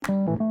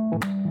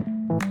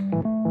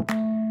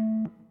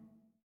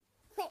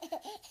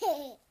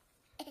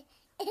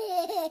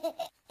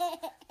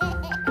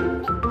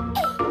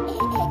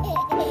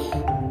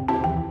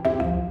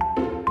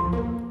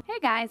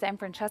I'm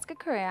Francesca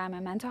Correa. I'm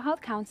a mental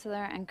health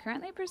counselor and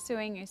currently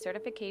pursuing a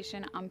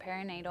certification on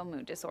perinatal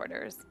mood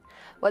disorders.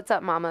 What's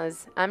up,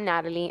 mamas? I'm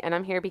Natalie, and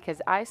I'm here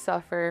because I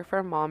suffer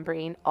from mom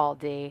brain all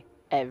day,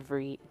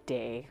 every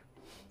day.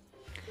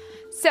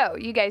 So,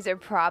 you guys are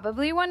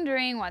probably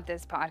wondering what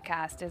this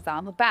podcast is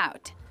all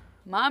about.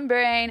 Mom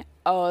brain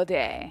all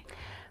day.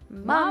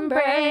 Mom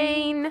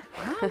brain.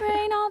 Mom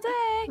brain all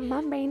day.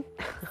 Mom brain.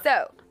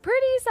 So,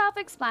 pretty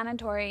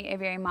self-explanatory if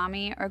you're a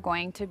mommy or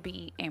going to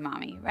be a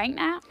mommy, right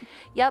now?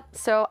 Yep,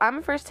 so I'm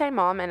a first-time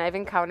mom, and I've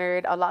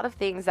encountered a lot of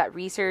things that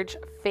research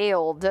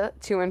failed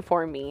to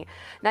inform me.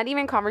 Not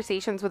even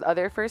conversations with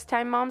other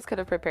first-time moms could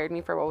have prepared me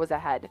for what was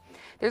ahead.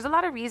 There's a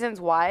lot of reasons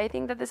why I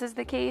think that this is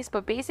the case,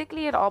 but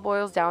basically it all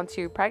boils down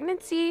to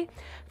pregnancy,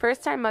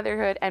 first-time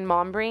motherhood, and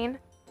mom brain.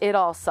 It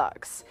all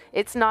sucks.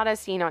 It's not as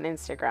seen on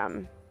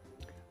Instagram.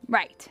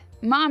 Right.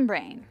 Mom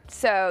brain.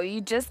 So you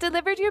just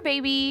delivered your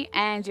baby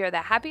and you're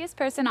the happiest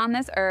person on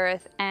this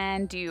earth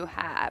and you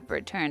have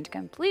returned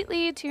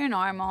completely to your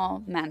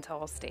normal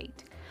mental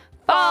state.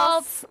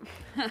 False!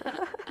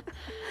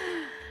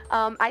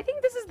 I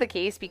think this is the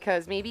case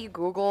because maybe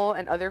Google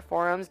and other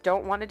forums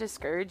don't want to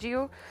discourage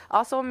you.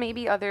 Also,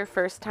 maybe other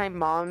first-time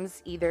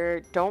moms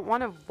either don't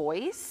want to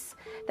voice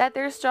that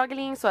they're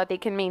struggling so that they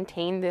can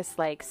maintain this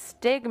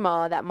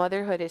stigma that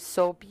motherhood is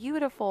so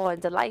beautiful and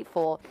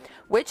delightful,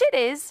 which it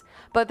is,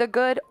 but the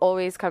good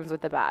always comes with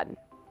the bad.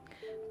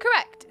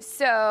 Correct.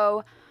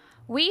 So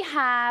we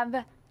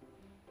have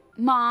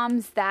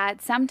moms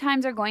that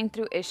sometimes are going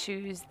through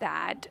issues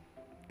that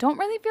don't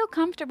really feel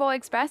comfortable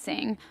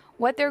expressing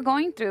what they're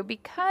going through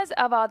because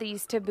of all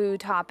these taboo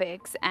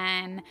topics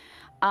and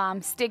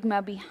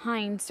stigma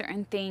behind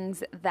certain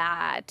things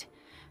that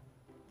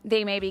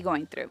they may be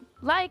going through,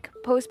 like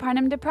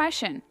postpartum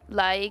depression,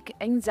 like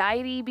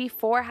anxiety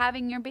before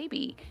having your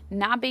baby,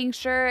 not being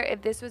sure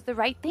if this was the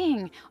right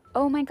thing.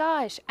 Oh my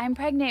gosh, I'm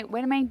pregnant.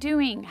 What am I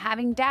doing?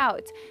 Having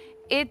doubts.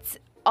 It's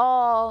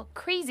all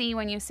crazy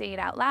when you say it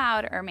out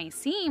loud, or may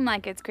seem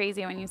like it's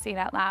crazy when you say it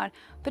out loud,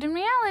 but in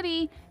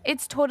reality,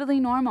 it's totally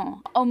normal.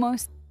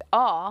 Almost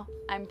all,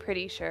 I'm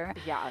pretty sure,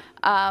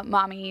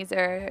 mommies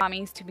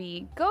to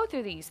be go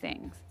through these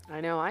things.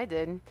 I know I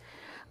did.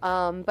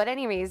 But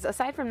anyways,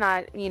 aside from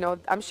that,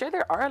 I'm sure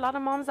there are a lot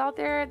of moms out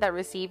there that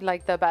received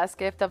the best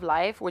gift of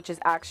life, which is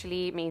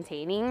actually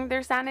maintaining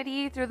their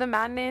sanity through the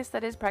madness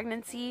that is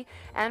pregnancy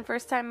and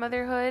first-time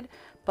motherhood.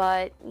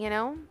 But,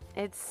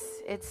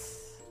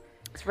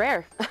 it's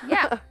rare.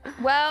 Yeah.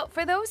 Well,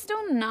 for those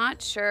still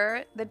not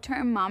sure, the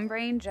term mom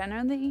brain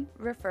generally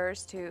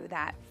refers to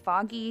that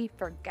foggy,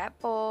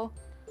 forgetful,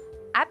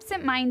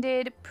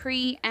 absent-minded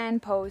pre-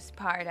 and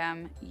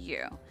postpartum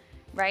you,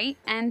 right?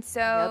 And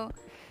so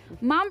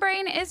mom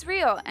brain is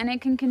real, and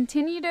it can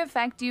continue to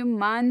affect you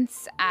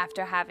months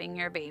after having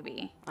your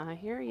baby. I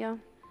hear you.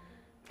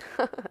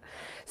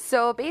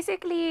 So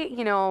basically,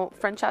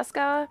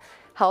 Francesca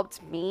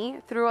helped me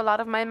through a lot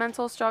of my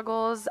mental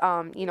struggles,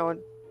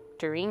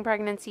 during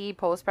pregnancy,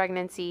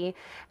 post-pregnancy,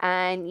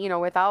 and,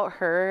 without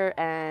her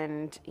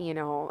and,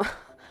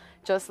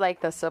 just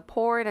the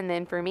support and the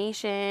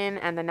information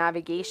and the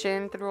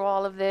navigation through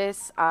all of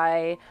this,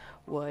 I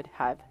would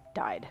have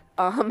died.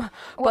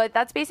 But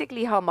that's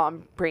basically how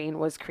mom brain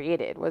was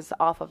created, was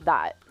off of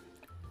that.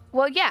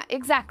 Well, yeah,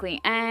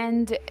 exactly.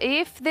 And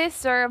if this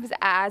serves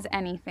as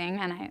anything,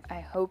 and I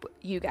hope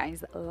you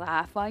guys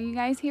laugh while you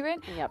guys hear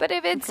it, but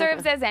if it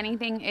serves as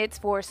anything, it's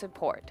for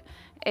support.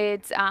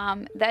 It's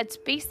that's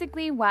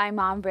basically why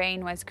Mom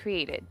Brain was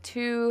created,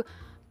 to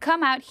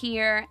come out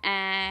here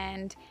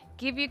and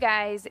give you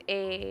guys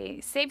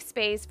a safe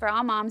space for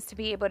all moms to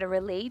be able to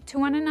relate to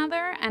one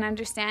another and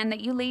understand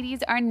that you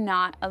ladies are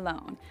not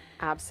alone.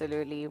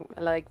 Absolutely.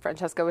 Like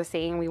Francesca was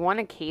saying, we want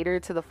to cater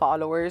to the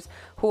followers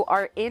who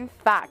are in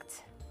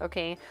fact,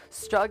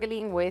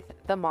 struggling with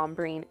the mom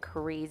brain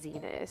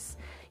craziness.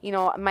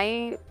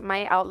 My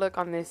outlook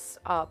on this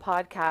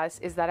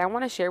podcast is that I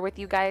want to share with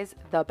you guys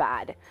the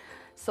bad,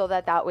 so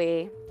that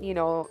way,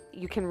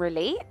 you can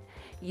relate.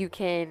 You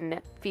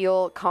can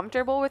feel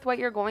comfortable with what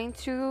you're going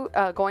through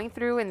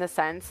in the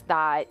sense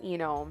that,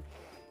 you're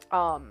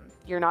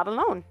not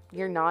alone.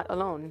 You're not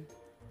alone.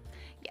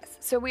 Yes.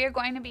 So we are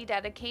going to be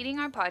dedicating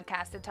our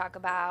podcast to talk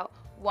about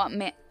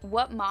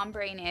what mom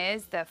brain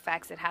is, the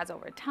effects it has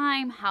over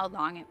time, how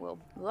long it will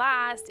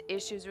last,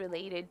 issues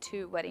related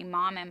to what a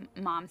mom and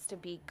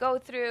moms-to-be go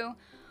through.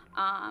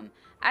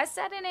 As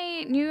said in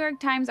a New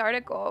York Times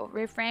article,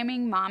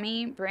 Reframing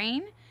Mommy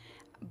Brain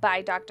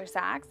by Dr.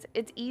 Sachs,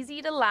 it's easy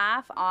to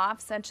laugh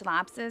off such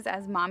lapses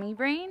as mommy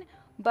brain,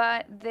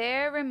 but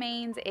there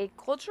remains a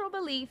cultural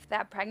belief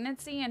that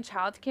pregnancy and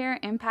childcare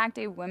impact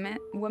a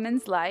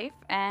woman's life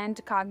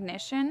and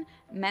cognition,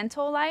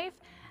 mental life,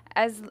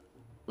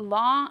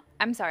 long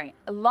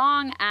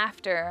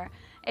after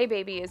a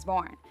baby is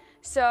born.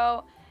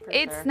 So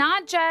it's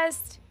not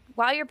just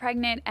while you're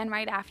pregnant and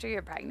right after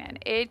you're pregnant.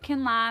 It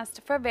can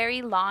last for a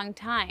very long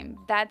time.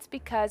 That's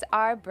because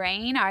our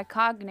brain, our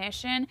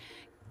cognition,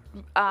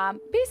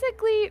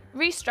 basically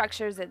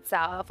restructures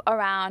itself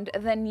around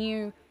the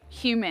new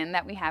human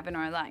that we have in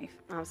our life.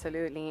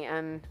 Absolutely.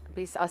 And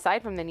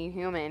aside from the new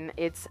human,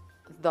 it's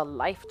the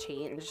life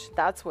change.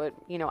 That's what,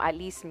 at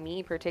least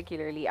me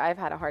particularly, I've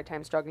had a hard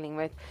time struggling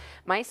with.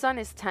 My son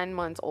is 10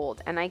 months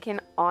old, and I can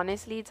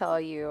honestly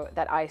tell you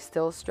that I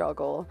still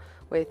struggle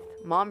with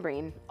mom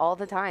brain all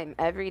the time.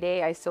 Every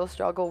day I still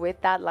struggle with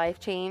that life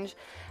change.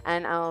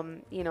 And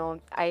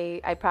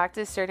I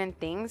practice certain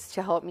things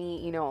to help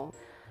me,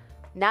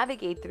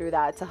 navigate through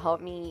that, to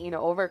help me,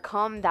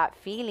 overcome that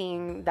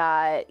feeling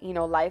that,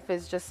 life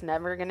is just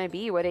never gonna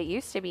be what it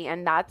used to be.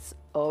 And that's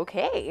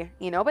okay,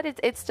 but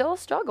it's still a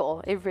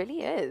struggle. It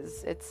really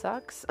is. It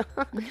sucks.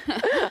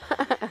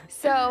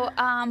 So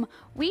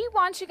we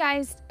want you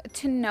guys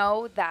to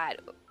know that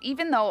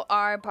even though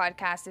our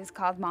podcast is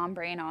called Mom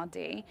Brain All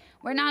Day,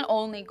 we're not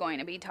only going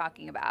to be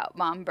talking about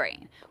mom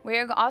brain.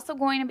 We're also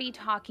going to be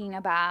talking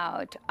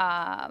about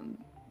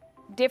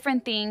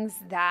different things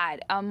that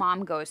a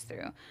mom goes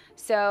through.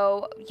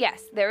 So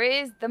yes, there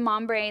is the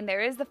mom brain,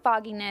 there is the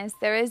fogginess,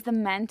 there is the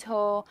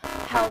mental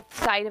health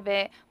side of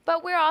it,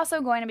 but we're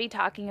also going to be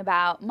talking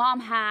about mom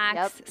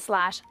hacks /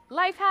 life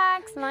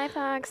hacks. Life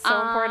hacks,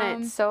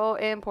 so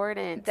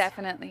important.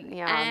 Definitely.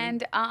 Yeah.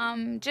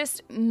 And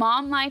just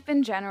mom life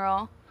in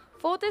general.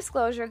 Full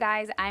disclosure,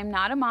 guys, I'm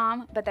not a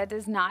mom, but that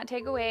does not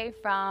take away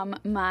from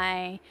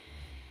my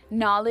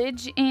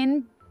knowledge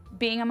in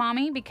being a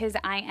mommy, because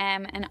I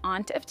am an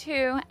aunt of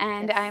 2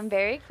 and Yes. I'm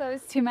very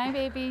close to my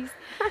babies.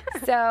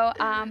 So,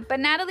 but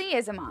Natalie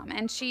is a mom,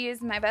 and she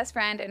is my best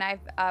friend, and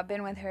I've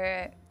been with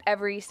her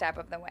every step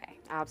of the way.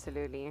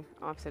 Absolutely.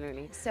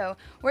 So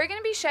we're going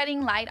to be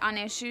shedding light on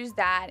issues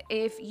that,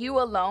 if you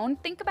alone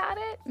think about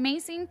it, may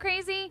seem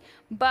crazy,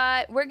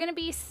 but we're going to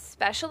be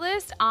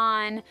specialists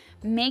on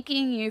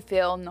making you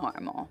feel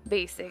normal,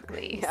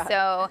 basically. Yeah.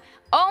 So,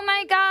 oh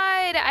my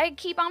God, I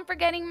keep on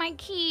forgetting my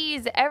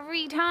keys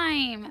every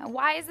time.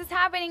 Why is this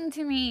happening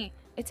to me?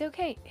 It's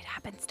okay. It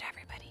happens to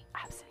everybody.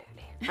 Absolutely.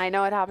 I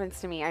know it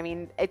happens to me. I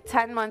mean,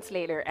 10 months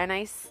later, and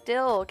I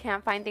still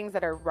can't find things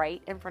that are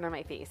right in front of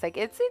my face. Like,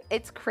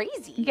 it's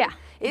crazy. Yeah.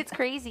 It's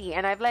crazy.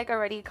 And I've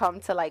already come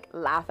to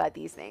laugh at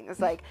these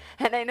things.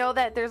 And I know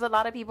that there's a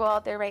lot of people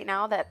out there right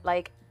now that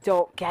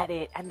don't get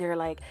it. And they're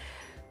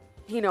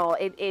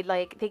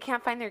they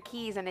can't find their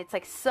keys, and it's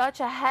such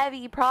a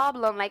heavy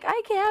problem.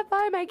 I can't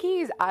find my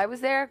keys. I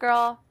was there,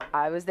 girl.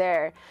 I was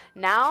there.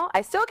 Now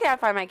I still can't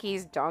find my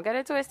keys. Don't get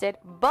it twisted.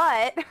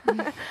 But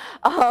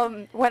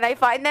when I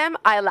find them,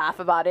 I laugh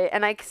about it,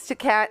 and I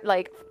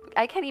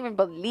can't even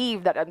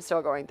believe that I'm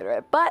still going through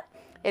it. But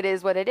it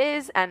is what it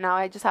is, and now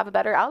I just have a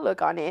better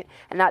outlook on it,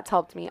 and that's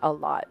helped me a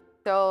lot.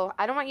 So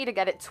I don't want you to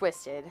get it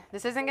twisted.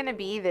 This isn't going to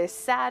be this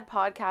sad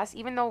podcast,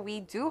 even though we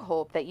do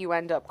hope that you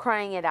end up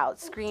crying it out,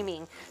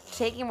 screaming,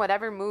 taking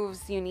whatever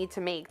moves you need to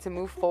make to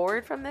move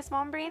forward from this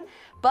mom brain.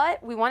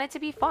 But we want it to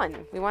be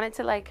fun. We want it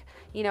to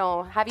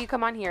have you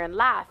come on here and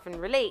laugh and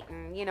relate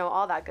and,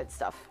 all that good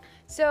stuff.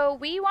 So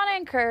we want to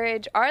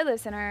encourage our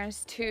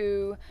listeners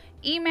to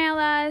email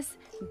us,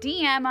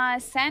 DM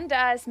us, send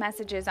us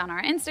messages on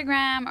our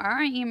Instagram or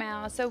our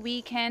email, so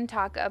we can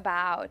talk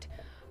about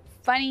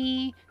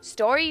funny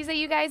stories that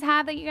you guys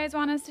have that you guys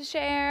want us to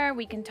share.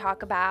 We can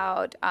talk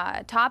about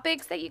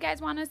topics that you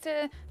guys want us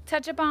to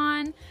touch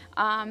upon,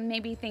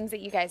 maybe things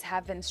that you guys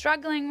have been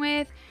struggling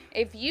with.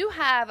 If you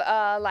have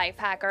a life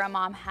hack or a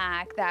mom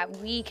hack that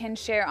we can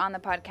share on the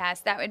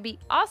podcast, that would be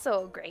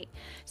also great.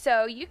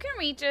 So you can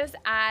reach us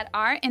at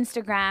our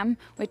Instagram,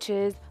 which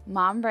is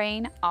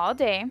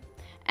mombrainallday,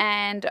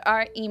 and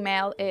our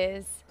email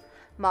is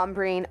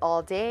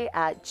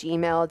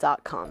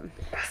mombrainallday@gmail.com.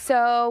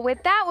 So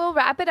with that, we'll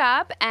wrap it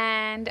up.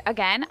 And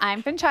again,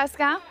 I'm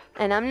Francesca.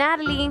 And I'm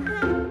Natalie.